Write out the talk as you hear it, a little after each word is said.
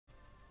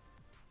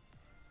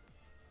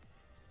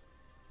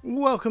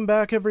Welcome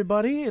back,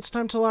 everybody. It's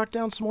time to lock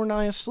down some more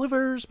Naya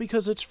Slivers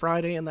because it's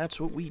Friday and that's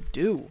what we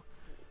do.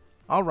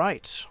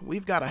 Alright,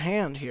 we've got a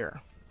hand here.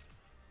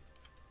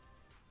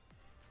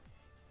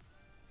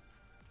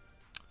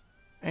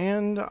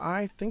 And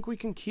I think we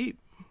can keep.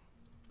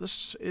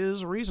 This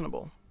is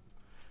reasonable.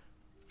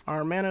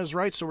 Our mana is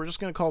right, so we're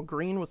just going to call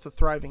green with the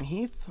Thriving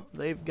Heath.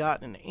 They've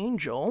got an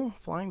Angel,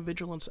 Flying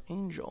Vigilance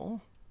Angel.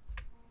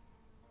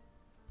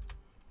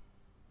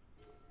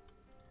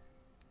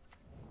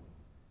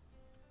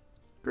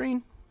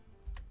 Green.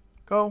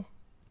 Go.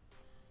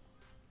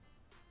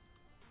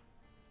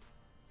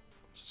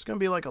 Is this going to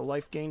be like a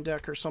life gain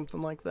deck or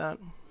something like that?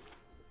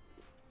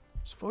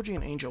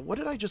 Sophogian Angel. What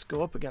did I just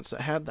go up against that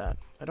had that?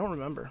 I don't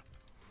remember.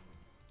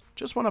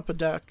 Just went up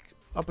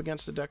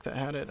against a deck that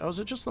had it. Oh,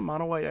 is it just the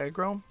mono white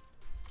aggro?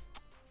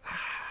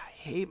 I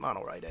hate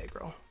mono white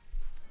aggro.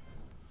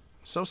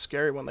 So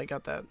scary when they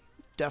got that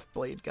Death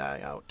Blade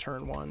guy out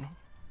turn 1.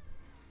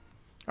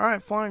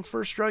 Alright, flying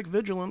first strike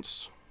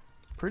vigilance.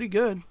 Pretty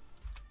good.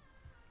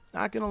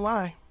 Not gonna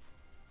lie.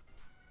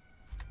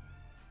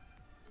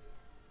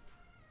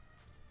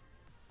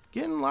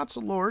 Getting lots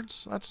of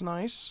lords. That's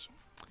nice.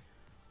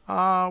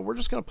 We're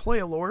just gonna play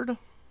a lord.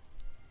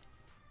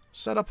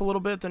 Set up a little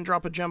bit, then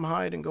drop a gem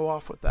hide and go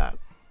off with that.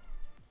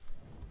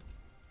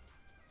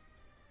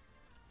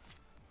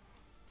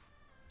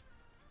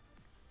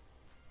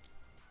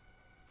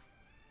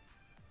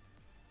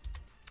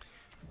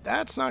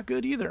 That's not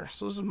good either.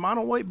 So this is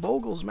mono white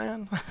Bogles,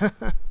 man.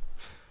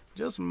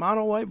 Just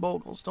mono white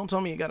Bogles. Don't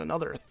tell me you got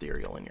another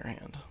ethereal in your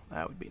hand.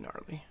 That would be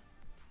gnarly.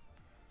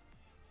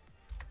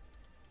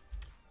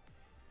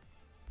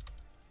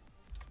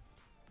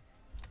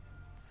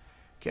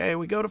 Okay,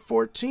 we go to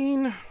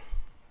 14.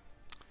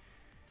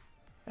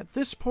 At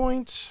this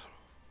point,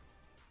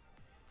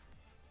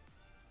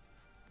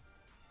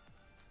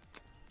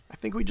 I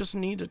think we just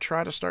need to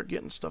try to start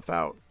getting stuff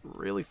out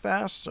really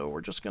fast. So we're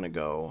just going to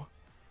go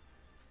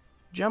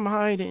gem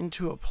hide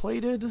into a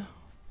plated.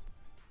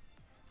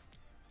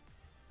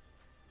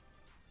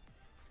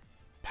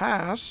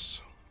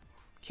 Pass.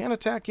 Can't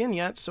attack in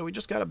yet, so we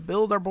just got to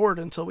build our board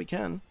until we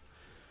can.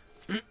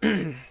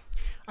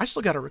 I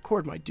still got to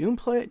record my Doom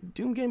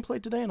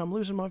gameplay today, and I'm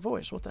losing my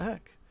voice. What the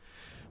heck?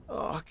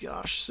 Oh,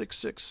 gosh.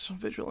 6/6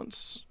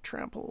 Vigilance.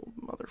 Trample,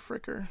 mother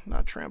fricker.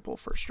 Not trample,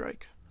 first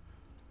strike.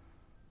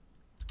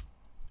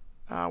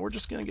 We're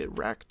just going to get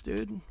wrecked,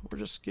 dude. We're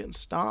just getting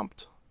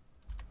stomped.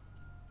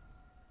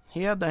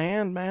 He had the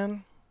hand,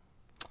 man.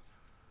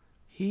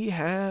 He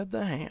had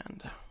the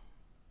hand.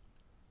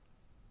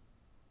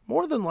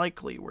 More than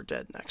likely, we're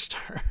dead next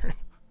turn.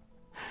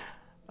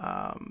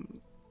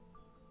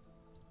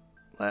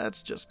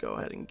 Let's just go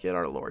ahead and get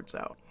our lords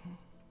out.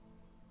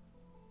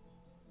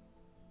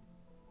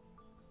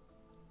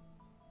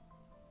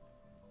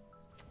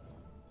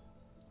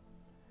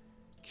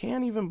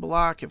 Can't even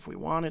block if we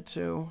wanted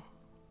to.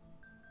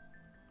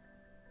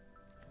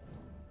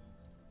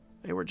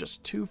 They were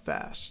just too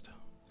fast.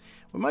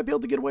 We might be able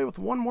to get away with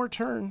one more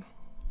turn.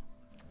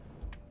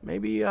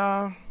 Maybe,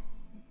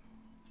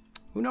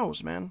 who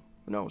knows, man?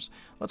 Who knows?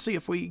 Let's see,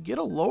 if we get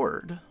a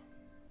lord,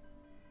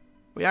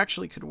 we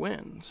actually could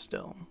win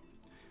still.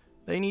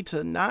 They need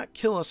to not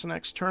kill us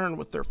next turn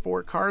with their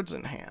 4 cards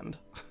in hand.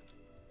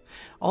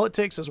 All it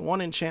takes is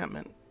one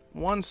enchantment,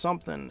 one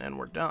something, and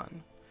we're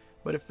done.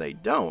 But if they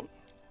don't,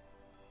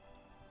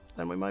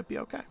 then we might be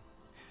okay.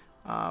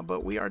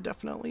 But we are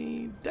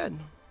definitely dead.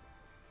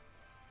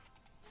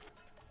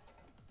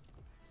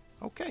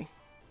 Okay.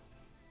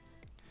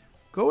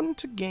 Going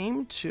into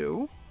game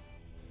 2.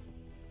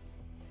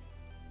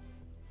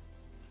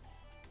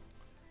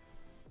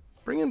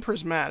 Bring in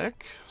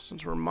Prismatic,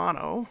 since we're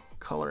mono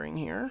coloring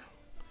here.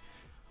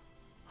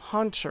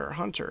 Hunter.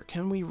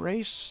 Can we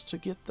race to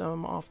get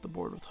them off the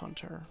board with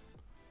Hunter?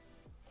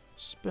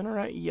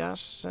 Spinneret, yes.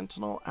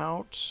 Sentinel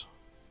out.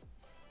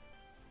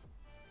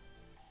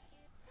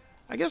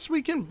 I guess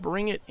we can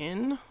bring it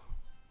in.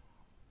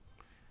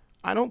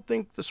 I don't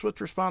think the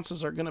swift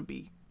responses are going to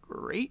be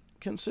great,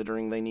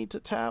 considering they need to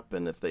tap,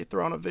 and if they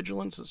throw on a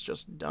Vigilance, it's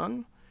just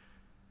done.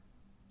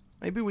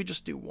 Maybe we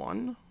just do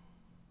 1.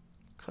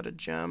 Cut a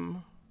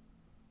gem.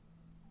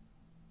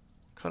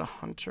 Cut a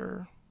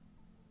Hunter.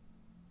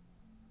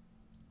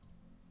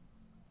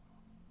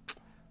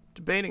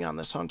 Debating on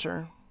this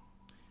Hunter.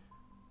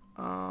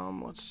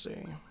 Let's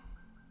see.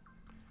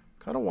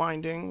 Cut a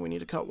Winding. We need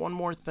to cut one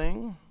more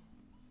thing.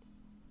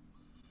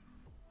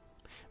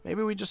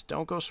 Maybe we just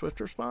don't go Swift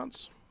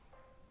Response.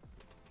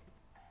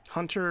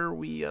 Hunter,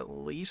 we at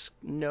least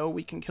know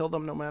we can kill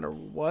them no matter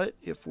what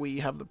if we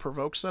have the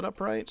Provoke set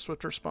up right.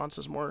 Swift Response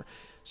is more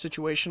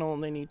situational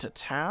and they need to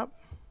tap.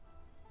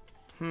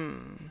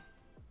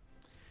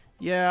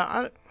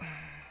 Yeah,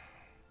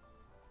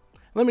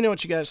 let me know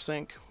what you guys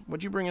think.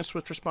 Would you bring in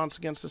Swift Response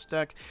against this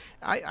deck?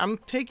 I'm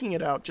taking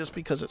it out just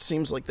because it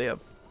seems like they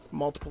have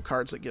multiple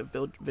cards that give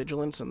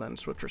Vigilance, and then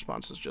Swift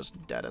Response is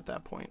just dead at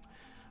that point.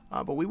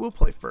 But we will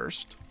play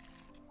first.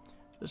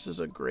 This is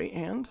a great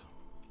hand.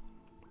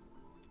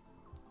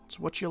 It's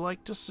what you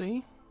like to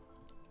see.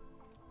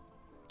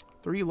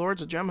 3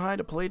 Lords of Gemhide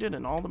depleted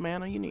and all the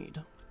mana you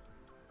need.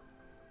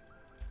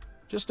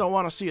 Just don't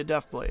want to see a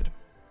Deathblade.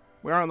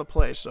 We are on the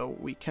play, so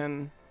we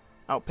can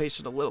outpace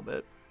it a little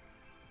bit.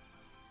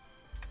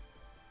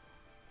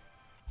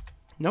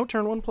 No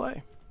turn 1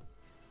 play.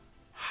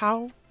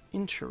 How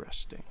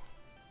interesting.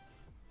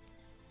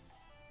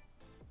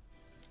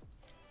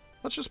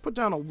 Let's just put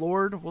down a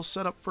Lord. We'll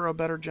set up for a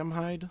better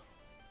Gemhide.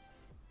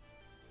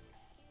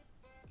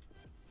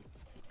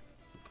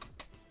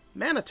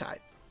 Mana Tithe.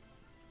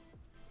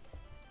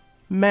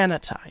 Mana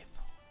Tithe.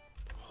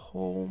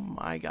 Oh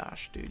my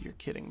gosh, dude, you're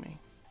kidding me.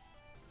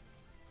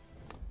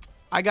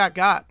 I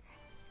got.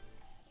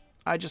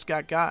 I just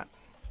got.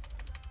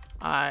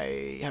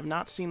 I have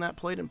not seen that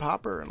played in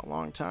Pauper in a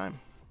long time.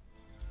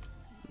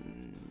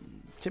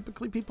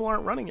 Typically people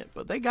aren't running it,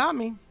 but they got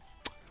me.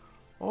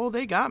 Oh,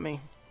 they got me.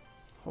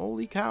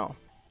 Holy cow.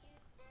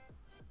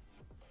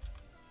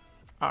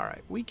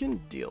 Alright, we can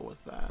deal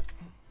with that.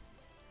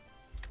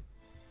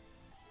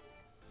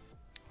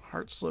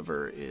 Heart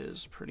Sliver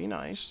is pretty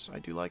nice. I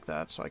do like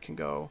that, so I can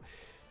go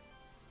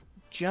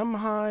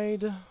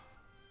Gemhide.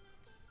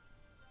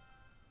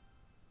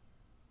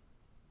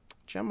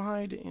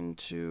 Gemhide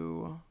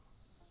into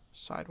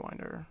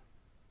Sidewinder.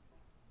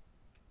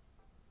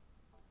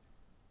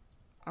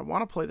 I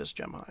want to play this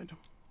Gemhide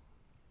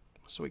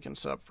so we can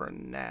set up for a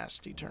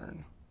nasty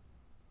turn.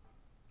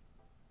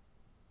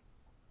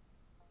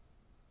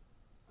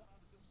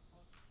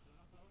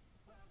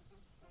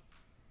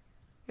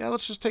 Yeah,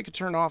 let's just take a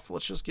turn off.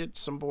 Let's just get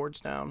some boards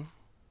down.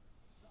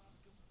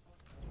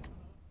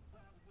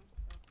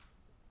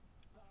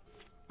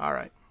 All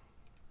right.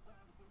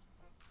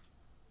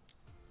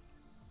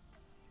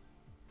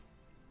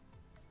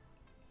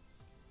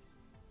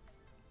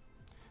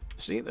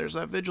 See, there's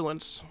that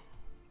Vigilance.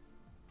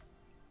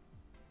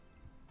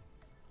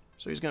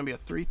 So he's going to be a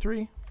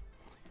 3/3?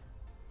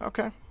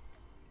 Okay.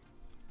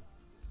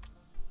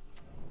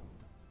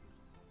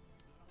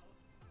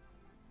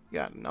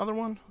 Got another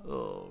one?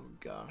 Oh,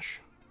 gosh.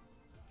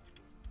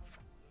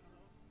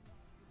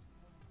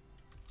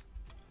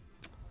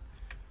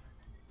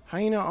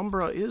 Hyena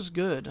Umbra is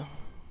good.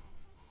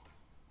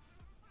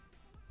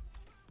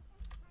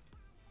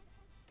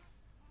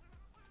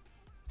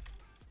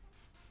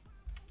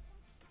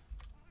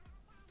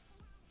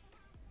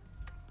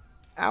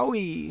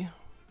 Owie.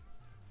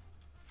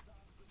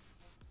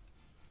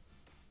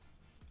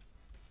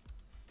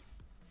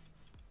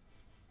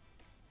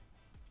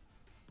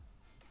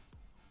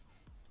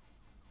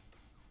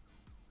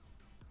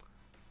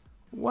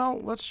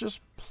 Well, let's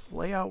just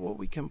play out what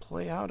we can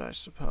play out, I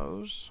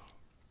suppose.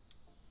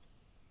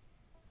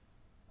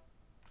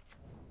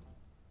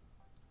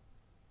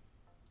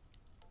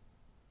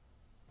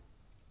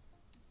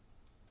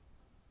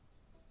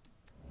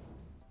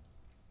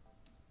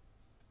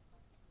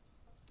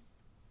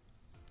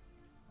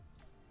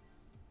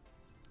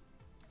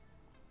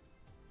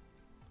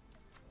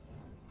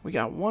 We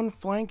got 1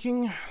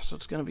 flanking, so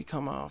it's going to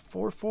become a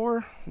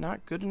 4/4.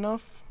 Not good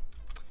enough.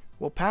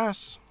 We'll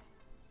pass.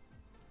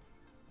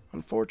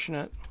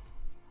 Unfortunate.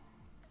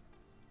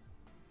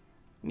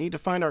 Need to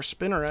find our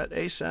Spinneret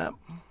ASAP.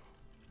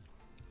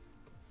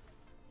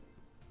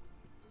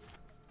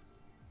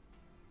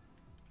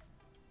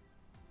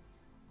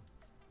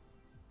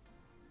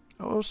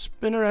 Oh,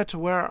 Spinneret,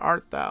 where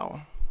art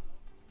thou?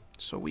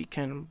 So we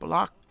can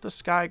block the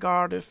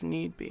Skyguard if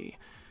need be.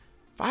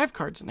 5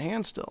 cards in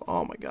hand still.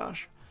 Oh my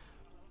gosh.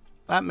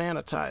 That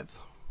Mana Tithe.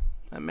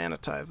 That Mana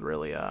Tithe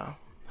really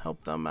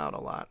helped them out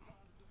a lot.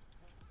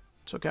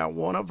 Took out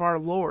one of our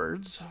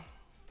Lords.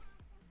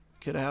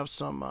 Could have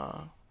some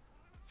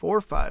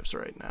 4/5s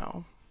right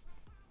now.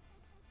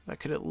 That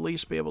could at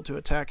least be able to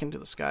attack into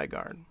the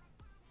Skyguard.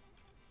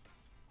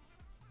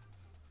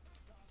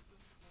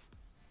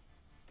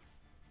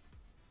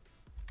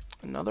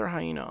 Another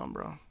Hyena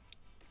Umbra.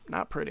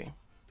 Not pretty.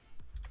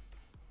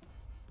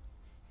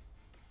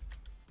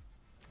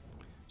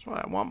 That's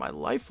why I want my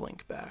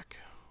lifelink back.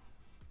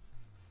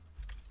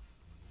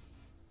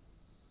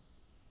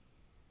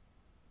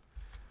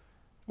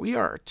 We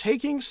are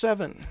taking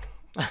 7.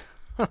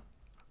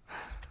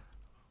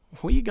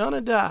 We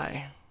gonna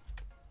die.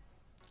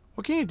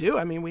 What can you do?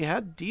 I mean, we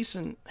had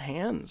decent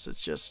hands.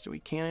 It's just we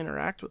can't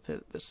interact with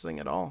this thing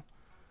at all.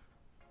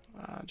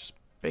 Just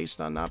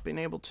based on not being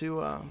able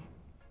to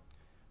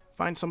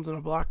find something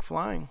to block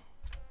flying.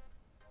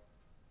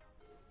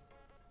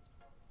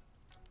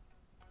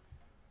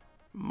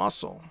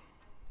 Muscle.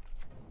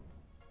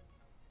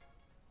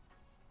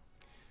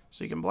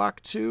 So you can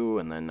block 2,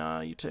 and then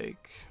you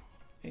take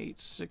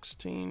 8,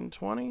 16,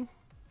 20.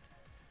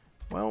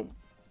 Well,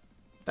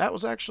 that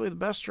was actually the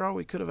best draw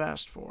we could have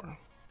asked for.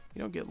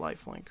 You don't get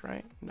lifelink,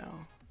 right?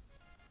 No.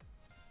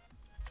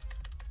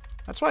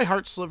 That's why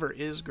Heart Sliver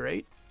is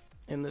great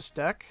in this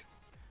deck,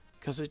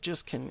 because it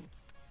just can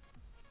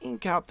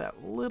ink out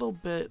that little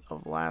bit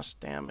of last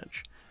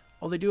damage.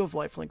 Oh, they do have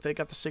lifelink. They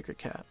got the Sacred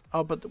Cat.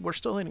 Oh, but we're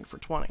still hitting for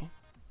 20.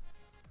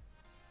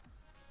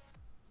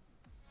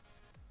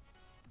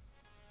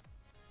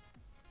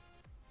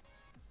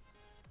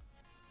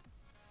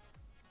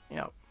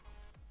 Yep.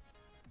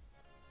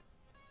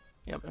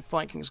 Yep, and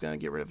flanking's going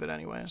to get rid of it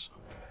anyways.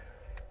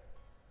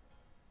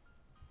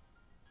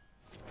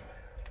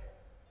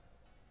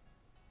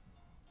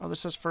 Oh,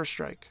 this says first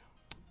strike.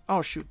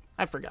 Oh, shoot.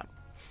 I forgot.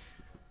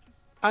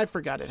 I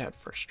forgot it had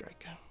first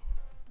strike.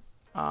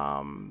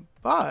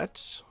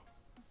 But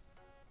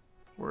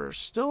we're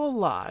still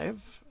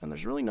alive, and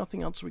there's really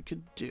nothing else we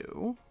could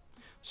do.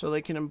 So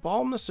they can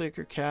embalm the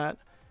Sacred Cat.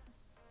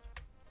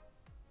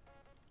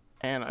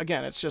 And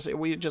again, it's just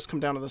we just come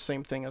down to the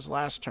same thing as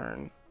last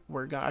turn.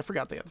 I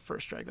forgot they had the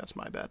first strike. That's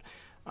my bad.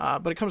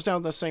 But it comes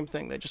down to the same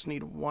thing. They just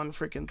need one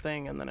freaking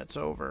thing, and then it's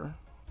over.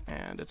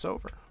 And it's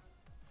over.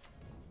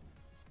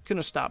 Couldn't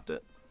have stopped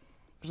it.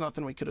 There's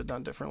nothing we could have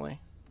done differently.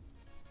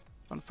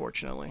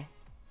 Unfortunately.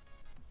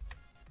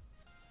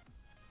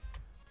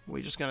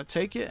 We're just going to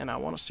take it, and I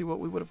want to see what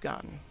we would have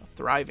gotten. A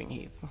Thriving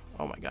Heath.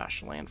 Oh my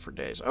gosh, land for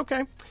days.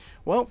 Okay.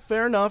 Well,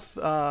 fair enough.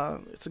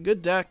 It's a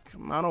good deck.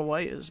 Mono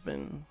White has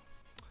been...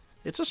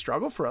 It's a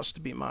struggle for us to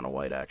beat Mono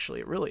White, actually.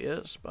 It really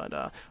is.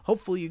 But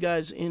hopefully you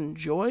guys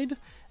enjoyed.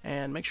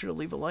 And make sure to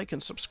leave a like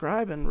and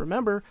subscribe. And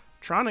remember,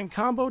 Tron and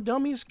Combo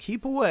Dummies,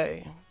 keep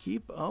away.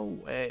 Keep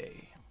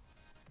away.